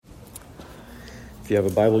If you have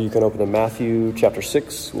a Bible, you can open to Matthew chapter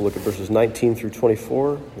 6. We'll look at verses 19 through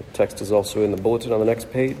 24. The text is also in the bulletin on the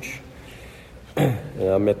next page. And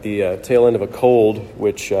I'm at the tail end of a cold,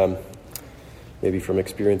 which maybe from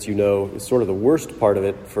experience you know is sort of the worst part of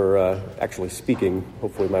it for actually speaking.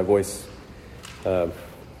 Hopefully my voice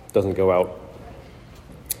doesn't go out.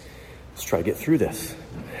 Let's try to get through this.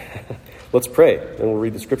 Let's pray, and we'll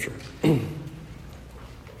read the scripture.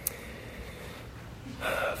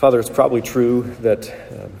 Father, it's probably true that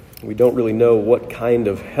we don't really know what kind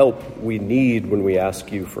of help we need when we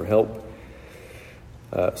ask you for help.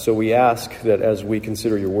 So we ask that as we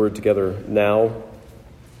consider your word together now,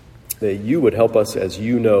 that you would help us as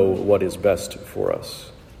you know what is best for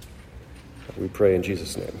us. We pray in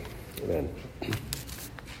Jesus' name. Amen.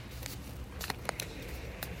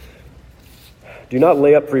 Do not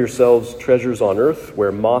lay up for yourselves treasures on earth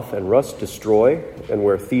where moth and rust destroy and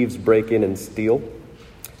where thieves break in and steal.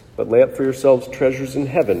 But lay up for yourselves treasures in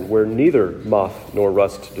heaven where neither moth nor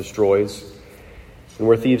rust destroys and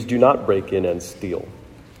where thieves do not break in and steal.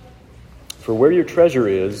 For where your treasure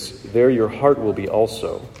is, there your heart will be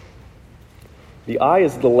also. The eye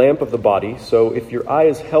is the lamp of the body, so if your eye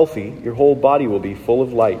is healthy, your whole body will be full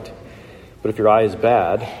of light. But if your eye is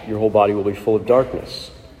bad, your whole body will be full of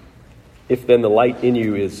darkness. If then the light in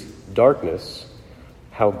you is darkness,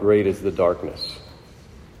 how great is the darkness?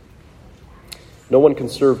 No one can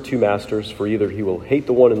serve two masters, for either he will hate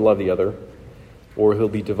the one and love the other, or he'll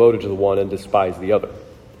be devoted to the one and despise the other.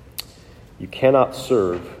 You cannot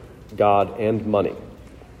serve God and money.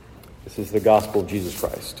 This is the gospel of Jesus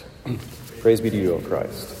Christ. Praise be to you, O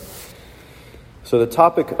Christ. So the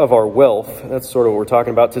topic of our wealth, that's sort of what we're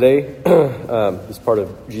talking about today. This part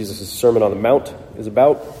of Jesus' Sermon on the Mount is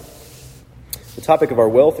about. The topic of our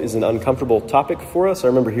wealth is an uncomfortable topic for us. I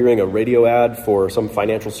remember hearing a radio ad for some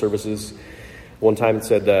financial services. One time it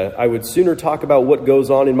said, I would sooner talk about what goes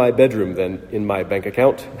on in my bedroom than in my bank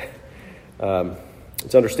account.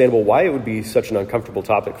 It's understandable why it would be such an uncomfortable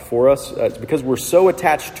topic for us. It's because we're so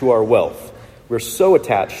attached to our wealth. We're so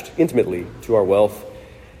attached intimately to our wealth.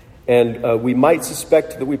 And we might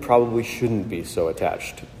suspect that we probably shouldn't be so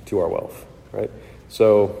attached to our wealth, right?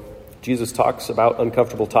 So Jesus talks about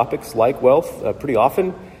uncomfortable topics like wealth pretty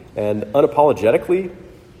often and unapologetically.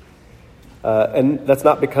 And that's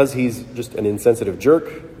not because he's just an insensitive jerk,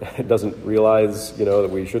 doesn't realize, that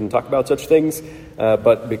we shouldn't talk about such things,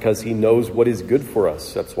 but because he knows what is good for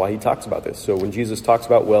us. That's why he talks about this. So when Jesus talks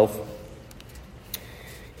about wealth,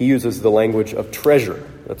 he uses the language of treasure.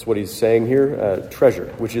 That's what he's saying here, treasure,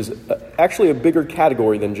 which is actually a bigger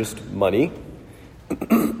category than just money.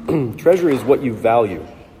 Treasure is what you value.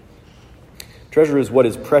 Treasure is what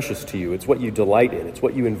is precious to you. It's what you delight in. It's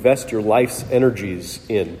what you invest your life's energies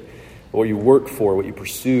in. What you work for, what you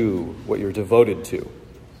pursue, what you're devoted to.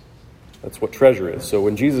 That's what treasure is. So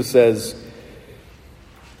when Jesus says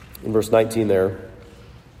in verse 19 there,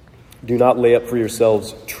 do not lay up for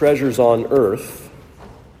yourselves treasures on earth,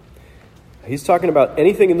 he's talking about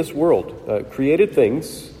anything in this world, created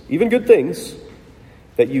things, even good things,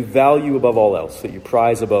 that you value above all else, that you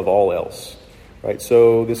prize above all else. Right?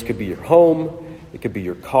 So this could be your home, it could be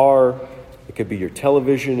your car, it could be your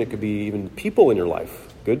television, it could be even people in your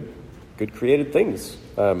life. Good created things,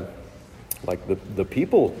 like the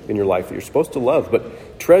people in your life that you're supposed to love.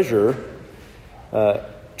 But treasure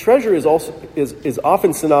is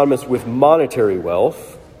often synonymous with monetary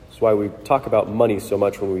wealth. That's why we talk about money so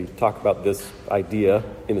much when we talk about this idea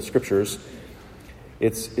in the scriptures.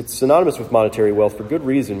 It's synonymous with monetary wealth for good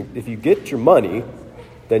reason. If you get your money,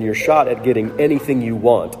 then your shot at getting anything you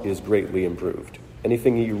want is greatly improved.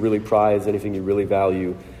 Anything you really prize, anything you really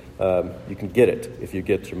value, you can get it if you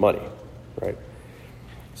get your money. Right.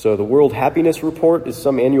 So the World Happiness Report is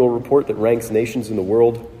some annual report that ranks nations in the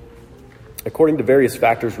world according to various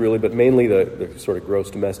factors, really, but mainly the sort of gross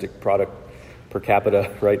domestic product per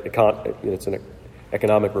capita, right? It's an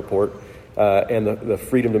economic report, and the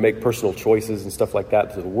freedom to make personal choices and stuff like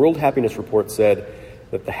that. So the World Happiness Report said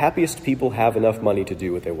that the happiest people have enough money to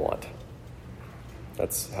do what they want.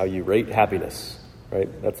 That's how you rate happiness, right?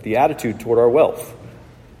 That's the attitude toward our wealth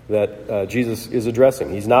that Jesus is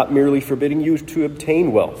addressing. He's not merely forbidding you to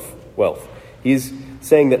obtain wealth. He's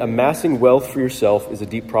saying that amassing wealth for yourself is a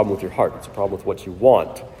deep problem with your heart. It's a problem with what you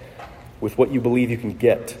want, with what you believe you can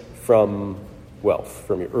get from wealth,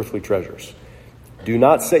 from your earthly treasures. Do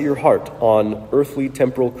not set your heart on earthly,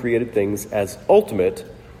 temporal, created things as ultimate,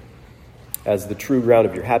 as the true ground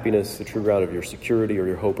of your happiness, the true ground of your security or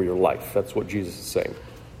your hope or your life. That's what Jesus is saying.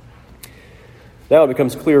 Now it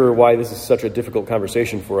becomes clearer why this is such a difficult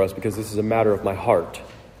conversation for us, because this is a matter of my heart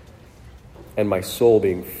and my soul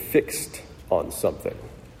being fixed on something.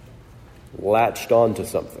 latched onto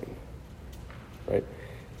something, right?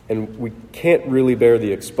 And we can't really bear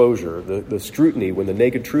the exposure, the scrutiny, when the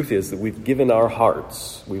naked truth is that we've given our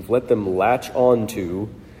hearts, we've let them latch onto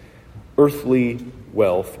earthly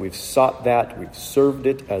wealth. We've sought that, we've served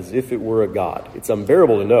it as if it were a god. It's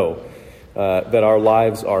unbearable to know that our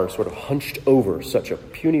lives are sort of hunched over such a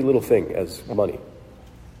puny little thing as money,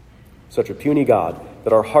 such a puny god,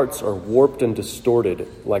 that our hearts are warped and distorted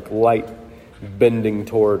like light bending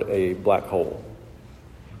toward a black hole.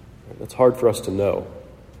 That's hard for us to know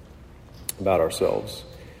about ourselves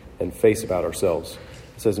and face about ourselves.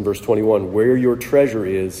 It says in verse 21, where your treasure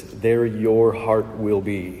is, there your heart will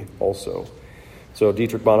be also. So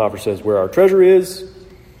Dietrich Bonhoeffer says, where our treasure is,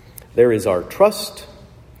 there is our trust,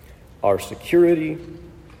 our security,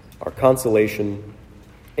 our consolation,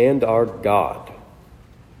 and our God.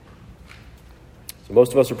 So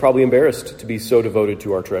most of us are probably embarrassed to be so devoted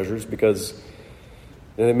to our treasures because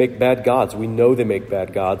they make bad gods. We know they make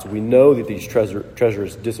bad gods. We know that these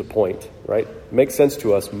treasures disappoint, right? It makes sense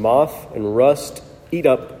to us. Moth and rust eat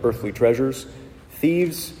up earthly treasures.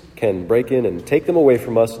 Thieves can break in and take them away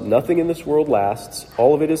from us. Nothing in this world lasts.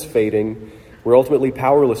 All of it is fading. We're ultimately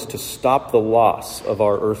powerless to stop the loss of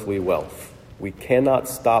our earthly wealth. We cannot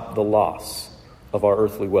stop the loss of our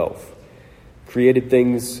earthly wealth. Created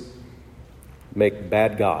things make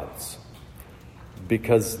bad gods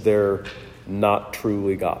because they're not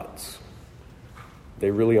truly gods.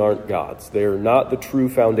 They really aren't gods. They're not the true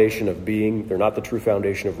foundation of being. They're not the true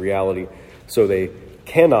foundation of reality. So they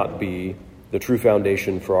cannot be the true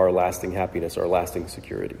foundation for our lasting happiness, our lasting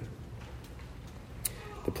security.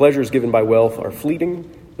 The pleasures given by wealth are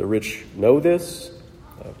fleeting. The rich know this,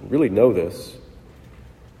 really know this.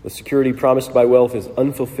 The security promised by wealth is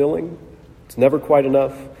unfulfilling. It's never quite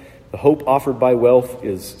enough. The hope offered by wealth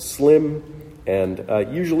is slim and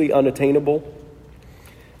usually unattainable.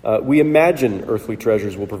 We imagine earthly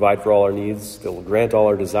treasures will provide for all our needs. They'll grant all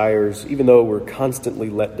our desires, even though we're constantly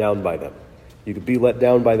let down by them. You could be let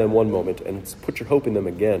down by them one moment and put your hope in them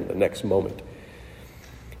again the next moment.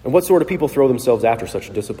 And what sort of people throw themselves after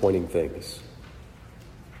such disappointing things?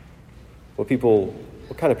 What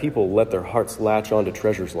kind of people let their hearts latch onto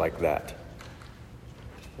treasures like that?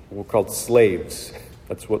 We're called slaves.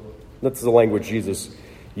 That's the language Jesus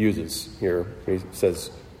uses here. He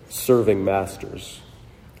says, serving masters,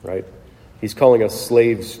 right? He's calling us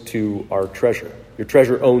slaves to our treasure. Your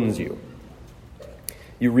treasure owns you.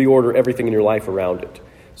 You reorder everything in your life around it.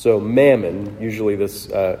 So mammon, usually this,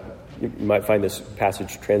 you might find this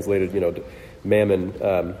passage translated, mammon,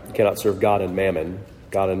 you cannot serve God and mammon,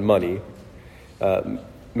 God and money.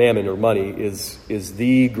 Mammon or money is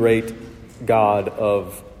the great god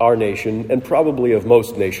of our nation and probably of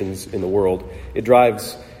most nations in the world. It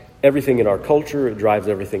drives everything in our culture. It drives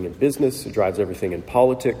everything in business. It drives everything in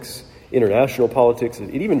politics, international politics.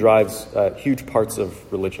 It even drives huge parts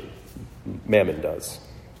of religion. Mammon does,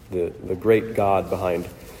 the great god behind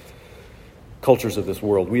cultures of this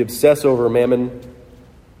world. We obsess over mammon.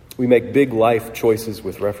 We make big life choices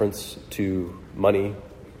with reference to money.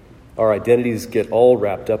 Our identities get all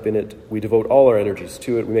wrapped up in it. We devote all our energies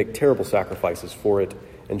to it. We make terrible sacrifices for it.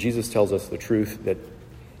 And Jesus tells us the truth that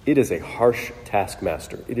it is a harsh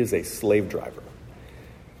taskmaster. It is a slave driver.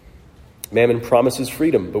 Mammon promises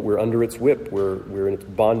freedom, but we're under its whip. We're in its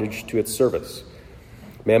bondage to its service.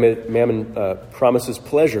 Mammon promises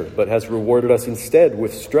pleasure, but has rewarded us instead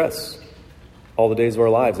with stress all the days of our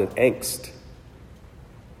lives and angst.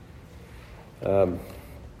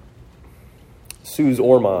 Suze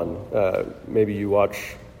Orman, maybe you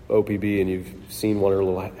watch OPB and you've seen one of her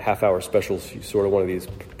little half-hour specials. She's sort of one of these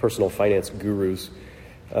personal finance gurus.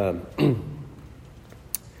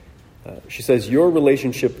 She says, your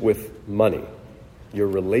relationship with money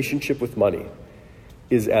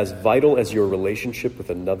is as vital as your relationship with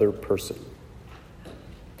another person.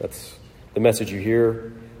 That's the message you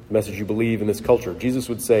hear, the message you believe in this culture. Jesus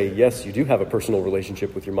would say, yes, you do have a personal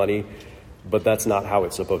relationship with your money, but that's not how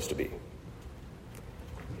it's supposed to be.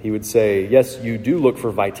 He would say, yes, you do look for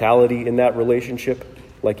vitality in that relationship,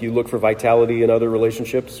 like you look for vitality in other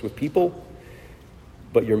relationships with people,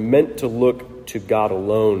 but you're meant to look to God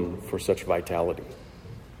alone for such vitality.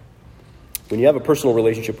 When you have a personal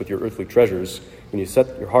relationship with your earthly treasures, when you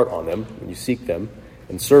set your heart on them, when you seek them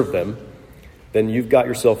and serve them, then you've got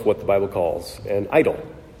yourself what the Bible calls an idol.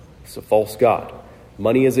 It's a false god.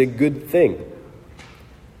 Money is a good thing,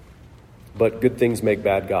 but good things make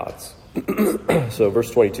bad gods. So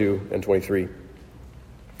verse 22 and 23,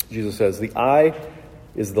 Jesus says, the eye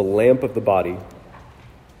is the lamp of the body.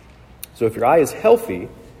 So if your eye is healthy,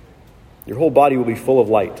 your whole body will be full of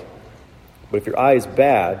light. But if your eye is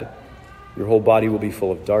bad, your whole body will be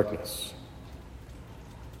full of darkness.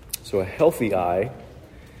 So a healthy eye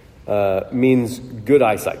means good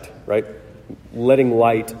eyesight, right? Letting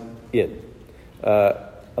light in.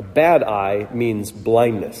 A bad eye means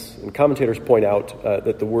blindness. And commentators point out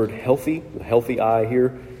that the word healthy, the healthy eye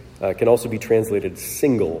here, can also be translated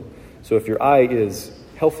single. So if your eye is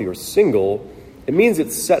healthy or single, it means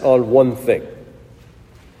it's set on one thing.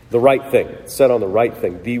 The right thing. It's set on the right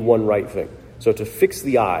thing, the one right thing. So to fix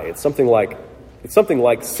the eye, it's something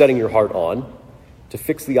like setting your heart on. To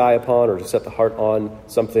fix the eye upon or to set the heart on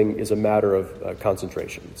something is a matter of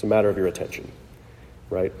concentration. It's a matter of your attention,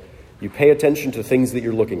 right? You pay attention to things that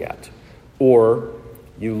you're looking at, or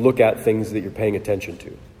you look at things that you're paying attention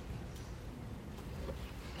to.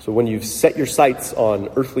 So when you've set your sights on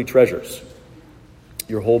earthly treasures,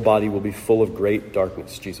 your whole body will be full of great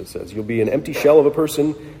darkness, Jesus says. You'll be an empty shell of a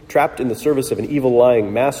person trapped in the service of an evil,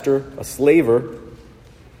 lying master, a slaver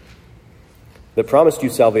that promised you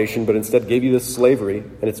salvation, but instead gave you this slavery.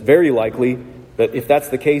 And it's very likely that if that's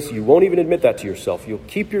the case, you won't even admit that to yourself. You'll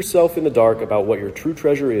keep yourself in the dark about what your true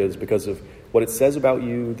treasure is because of what it says about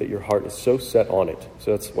you, that your heart is so set on it.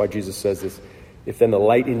 So that's why Jesus says this, if then the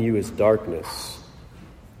light in you is darkness,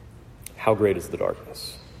 how great is the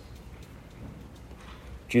darkness?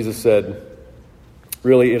 Jesus said,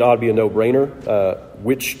 really, it ought to be a no-brainer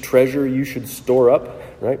which treasure you should store up,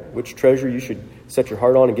 right? Which treasure you should set your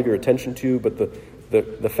heart on and give your attention to. But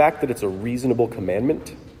the fact that it's a reasonable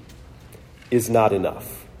commandment is not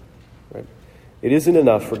enough, right? It isn't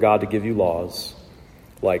enough for God to give you laws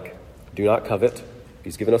like do not covet.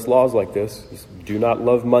 He's given us laws like this. Do not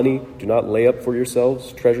love money. Do not lay up for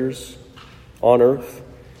yourselves treasures on earth.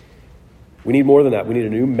 We need more than that. We need a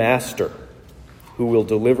new master who will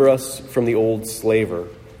deliver us from the old slaver.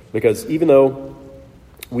 Because even though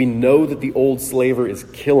we know that the old slaver is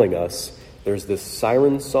killing us, there's this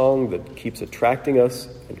siren song that keeps attracting us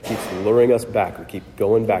and keeps luring us back. We keep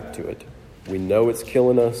going back to it. We know it's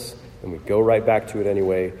killing us, and we go right back to it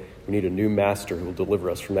anyway. We need a new master who will deliver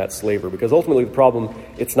us from that slaver. Because ultimately the problem,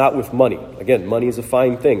 it's not with money. Again, money is a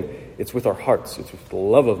fine thing. It's with our hearts. It's with the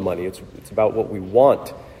love of money. It's about what we want,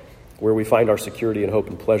 where we find our security and hope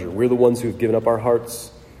and pleasure. We're the ones who've given up our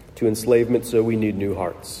hearts to enslavement, so we need new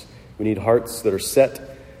hearts. We need hearts that are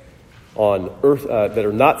set on earth, that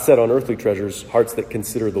are not set on earthly treasures, hearts that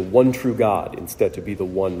consider the one true God instead to be the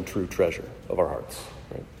one true treasure of our hearts,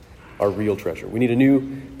 right? Our real treasure. We need a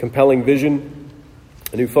new compelling vision,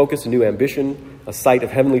 a new focus, a new ambition, a sight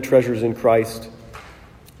of heavenly treasures in Christ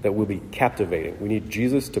that will be captivating. We need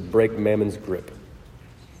Jesus to break Mammon's grip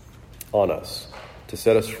on us, to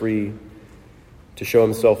set us free, to show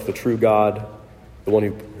himself the true God, the one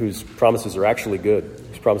whose promises are actually good,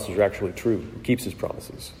 whose promises are actually true, who keeps his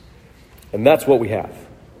promises. And that's what we have.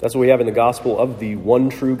 That's what we have in the gospel of the one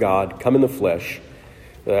true God come in the flesh.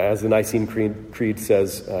 As the Nicene Creed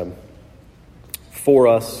says, for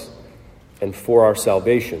us and for our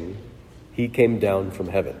salvation, he came down from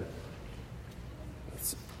heaven.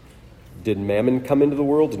 Did Mammon come into the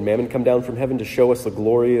world? Did Mammon come down from heaven to show us the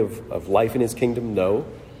glory of life in his kingdom? No.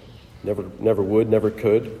 Never would, never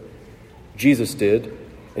could. Jesus did.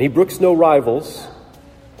 And he brooks no rivals.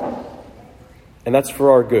 And that's for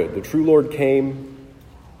our good. The true Lord came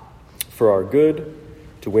for our good,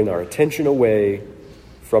 to win our attention away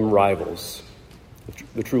from rivals.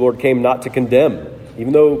 The true Lord came not to condemn,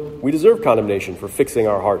 even though we deserve condemnation for fixing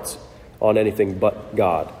our hearts on anything but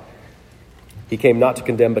God. He came not to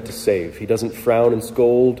condemn, but to save. He doesn't frown and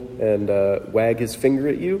scold and wag his finger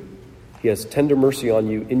at you. He has tender mercy on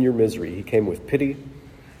you in your misery. He came with pity,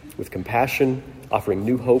 with compassion, offering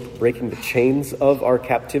new hope, breaking the chains of our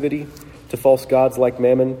captivity to false gods like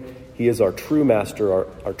Mammon. He is our true master,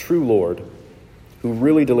 our true Lord, who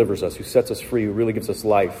really delivers us, who sets us free, who really gives us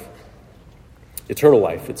life, eternal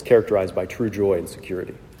life. It's characterized by true joy and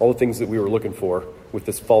security. All the things that we were looking for with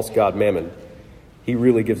this false god Mammon, he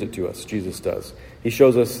really gives it to us. Jesus does. He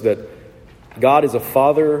shows us that God is a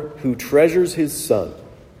father who treasures his son,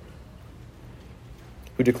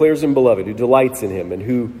 who declares him beloved, who delights in him, and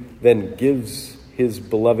who then gives his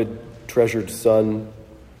beloved, treasured son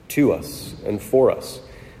to us and for us.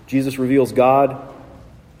 Jesus reveals God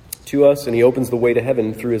to us, and he opens the way to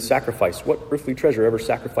heaven through his sacrifice. What earthly treasure ever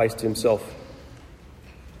sacrificed himself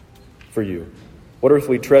for you? What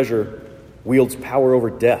earthly treasure wields power over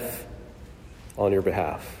death on your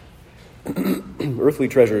behalf? Earthly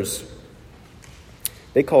treasures,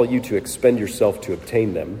 they call you to expend yourself to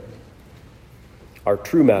obtain them. Our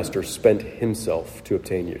true master spent himself to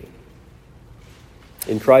obtain you.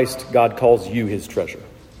 In Christ, God calls you his treasure.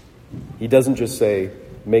 He doesn't just say,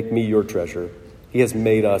 make me your treasure. He has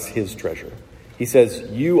made us his treasure. He says,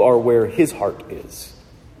 you are where his heart is.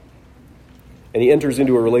 And he enters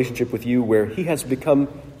into a relationship with you where he has become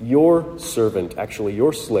your servant, actually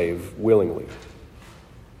your slave, willingly.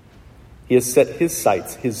 He has set his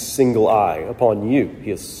sights, his single eye upon you. He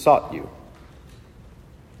has sought you.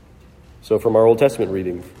 So from our Old Testament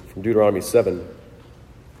reading, from Deuteronomy 7,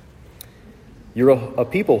 you're a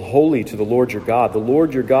people holy to the Lord your God. The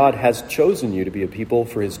Lord your God has chosen you to be a people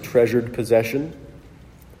for his treasured possession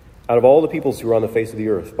out of all the peoples who are on the face of the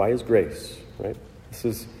earth by his grace, right?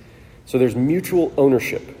 So there's mutual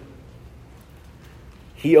ownership.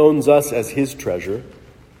 He owns us as his treasure,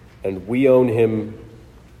 and we own him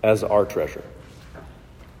as our treasure.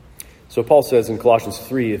 So Paul says in Colossians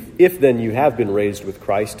 3, if then you have been raised with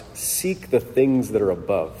Christ, seek the things that are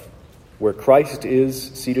above, where Christ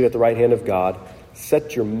is seated at the right hand of God.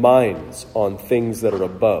 Set your minds on things that are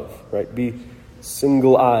above, right? Be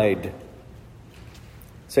single-eyed.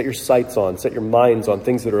 Set your sights on, set your minds on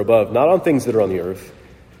things that are above, not on things that are on the earth.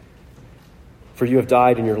 For you have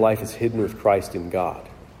died and your life is hidden with Christ in God.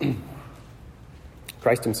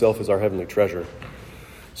 Christ himself is our heavenly treasure.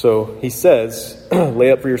 So he says, lay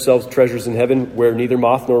up for yourselves treasures in heaven where neither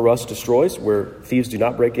moth nor rust destroys, where thieves do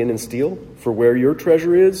not break in and steal. For where your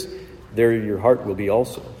treasure is, there your heart will be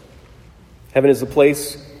also. Heaven is the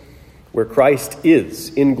place where Christ is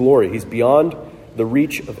in glory. He's beyond the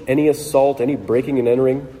reach of any assault, any breaking and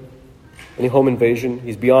entering, any home invasion.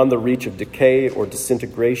 He's beyond the reach of decay or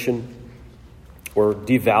disintegration or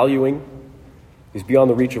devaluing. He's beyond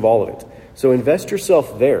the reach of all of it. So invest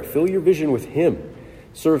yourself there. Fill your vision with him.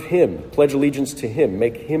 Serve him. Pledge allegiance to him.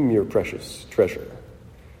 Make him your precious treasure.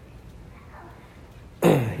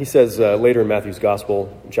 He says later in Matthew's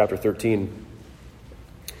Gospel, in chapter 13,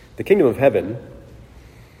 the kingdom of heaven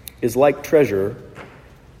is like treasure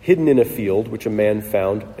hidden in a field which a man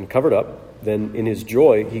found and covered up. Then in his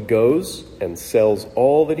joy he goes and sells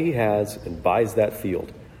all that he has and buys that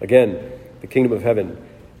field. Again, the kingdom of heaven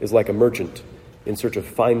is like a merchant in search of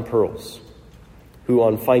fine pearls, who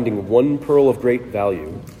on finding one pearl of great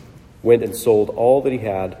value went and sold all that he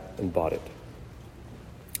had and bought it.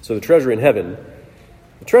 So the treasure in heaven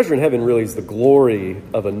really is the glory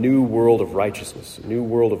of a new world of righteousness, a new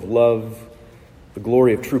world of love, the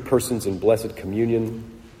glory of true persons in blessed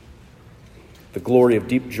communion, the glory of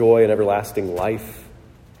deep joy and everlasting life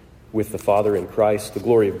with the Father in Christ, the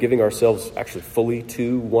glory of giving ourselves actually fully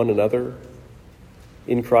to one another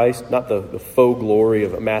in Christ, not the faux glory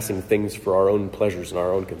of amassing things for our own pleasures and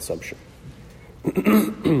our own consumption.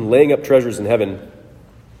 Laying up treasures in heaven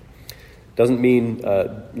doesn't mean,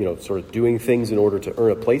 sort of doing things in order to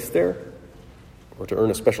earn a place there or to earn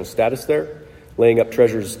a special status there. Laying up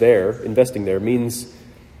treasures there, investing there, means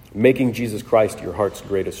making Jesus Christ your heart's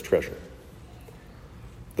greatest treasure.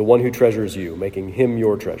 The one who treasures you, making him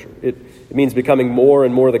your treasure. It means becoming more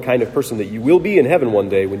and more the kind of person that you will be in heaven one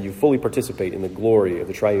day when you fully participate in the glory of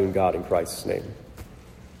the triune God in Christ's name.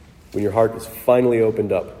 When your heart is finally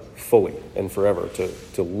opened up fully and forever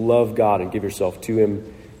to love God and give yourself to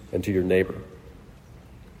him and to your neighbor.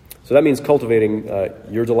 So that means cultivating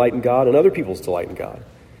your delight in God and other people's delight in God.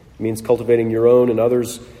 It means cultivating your own and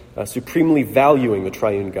others, supremely valuing the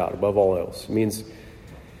triune God above all else. It means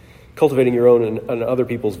cultivating your own and other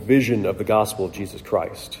people's vision of the gospel of Jesus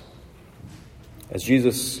Christ. As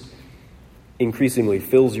Jesus increasingly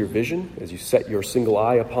fills your vision, as you set your single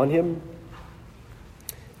eye upon him,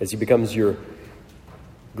 as he becomes your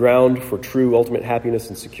ground for true ultimate happiness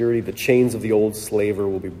and security, the chains of the old slaver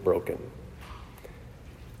will be broken.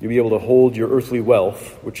 You'll be able to hold your earthly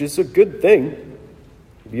wealth, which is a good thing.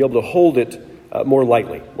 You'll be able to hold it more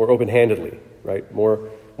lightly, more open-handedly, right? More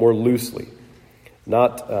loosely.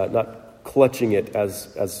 Not clutching it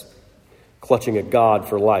as clutching a God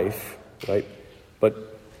for life, right?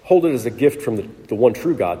 But hold it as a gift from the one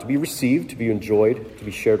true God, to be received, to be enjoyed, to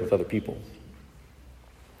be shared with other people.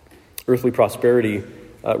 Earthly prosperity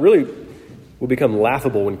really will become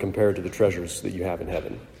laughable when compared to the treasures that you have in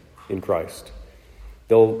heaven in Christ.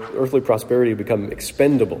 Earthly prosperity will become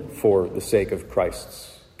expendable for the sake of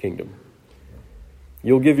Christ's kingdom.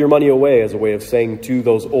 You'll give your money away as a way of saying to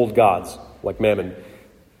those old gods, like Mammon,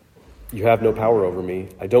 you have no power over me.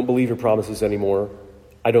 I don't believe your promises anymore.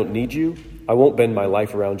 I don't need you. I won't bend my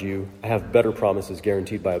life around you. I have better promises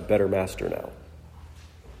guaranteed by a better master now.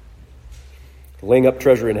 Laying up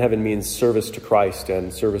treasure in heaven means service to Christ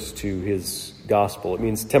and service to his gospel. It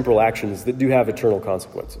means temporal actions that do have eternal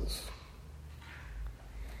consequences.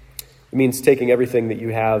 It means taking everything that you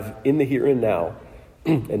have in the here and now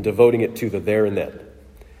and devoting it to the there and then.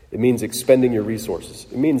 It means expending your resources.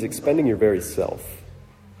 It means expending your very self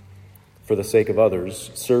for the sake of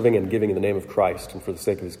others, serving and giving in the name of Christ and for the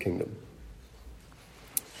sake of his kingdom.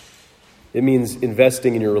 It means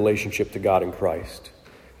investing in your relationship to God in Christ.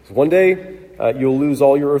 So one day, you'll lose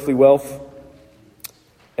all your earthly wealth,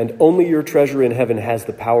 and only your treasure in heaven has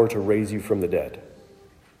the power to raise you from the dead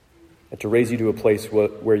and to raise you to a place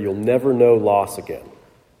where you'll never know loss again,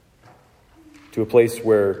 to a place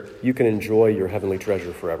where you can enjoy your heavenly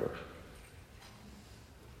treasure forever.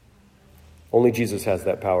 Only Jesus has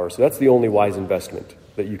that power. So that's the only wise investment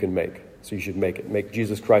that you can make. So you should make it. Make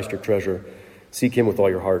Jesus Christ your treasure. Seek him with all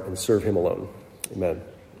your heart and serve him alone. Amen.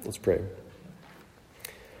 Let's pray.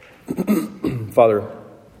 Father,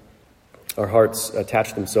 our hearts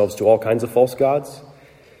attach themselves to all kinds of false gods.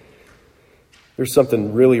 There's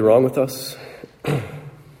something really wrong with us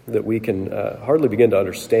that we can hardly begin to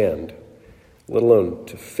understand, let alone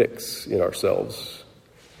to fix in ourselves.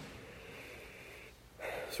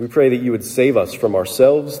 So we pray that you would save us from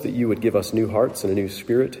ourselves, that you would give us new hearts and a new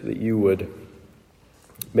spirit, that you would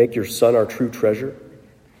make your Son our true treasure.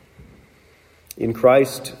 In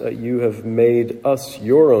Christ, you have made us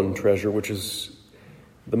your own treasure, which is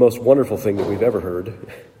the most wonderful thing that we've ever heard.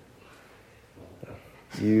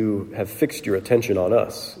 You have fixed your attention on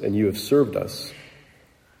us, and you have served us.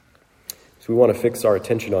 So we want to fix our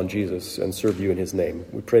attention on Jesus and serve you in his name.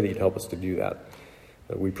 We pray that you'd help us to do that.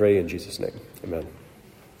 We pray in Jesus' name. Amen.